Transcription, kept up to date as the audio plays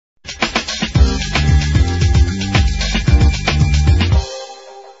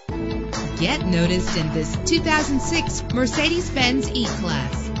Get noticed in this 2006 Mercedes-Benz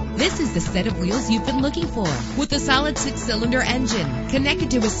E-Class. This is the set of wheels you've been looking for, with a solid 6-cylinder engine connected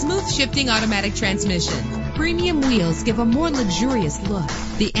to a smooth shifting automatic transmission. Premium wheels give a more luxurious look.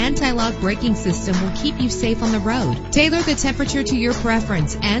 The anti-lock braking system will keep you safe on the road. Tailor the temperature to your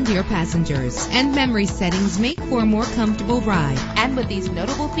preference and your passengers. And memory settings make for a more comfortable ride. And with these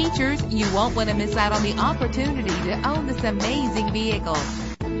notable features, you won't want to miss out on the opportunity to own this amazing vehicle.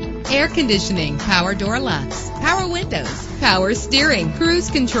 Air conditioning, power door locks, power windows, power steering,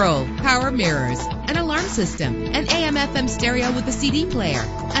 cruise control, power mirrors, an alarm system, an AM/FM stereo with a CD player,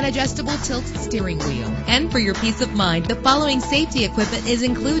 an adjustable tilt steering wheel. And for your peace of mind, the following safety equipment is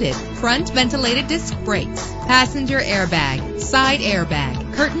included: front ventilated disc brakes, passenger airbag, side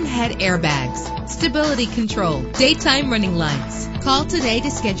airbag, curtain head airbags, stability control, daytime running lights. Call today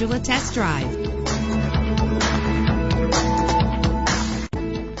to schedule a test drive.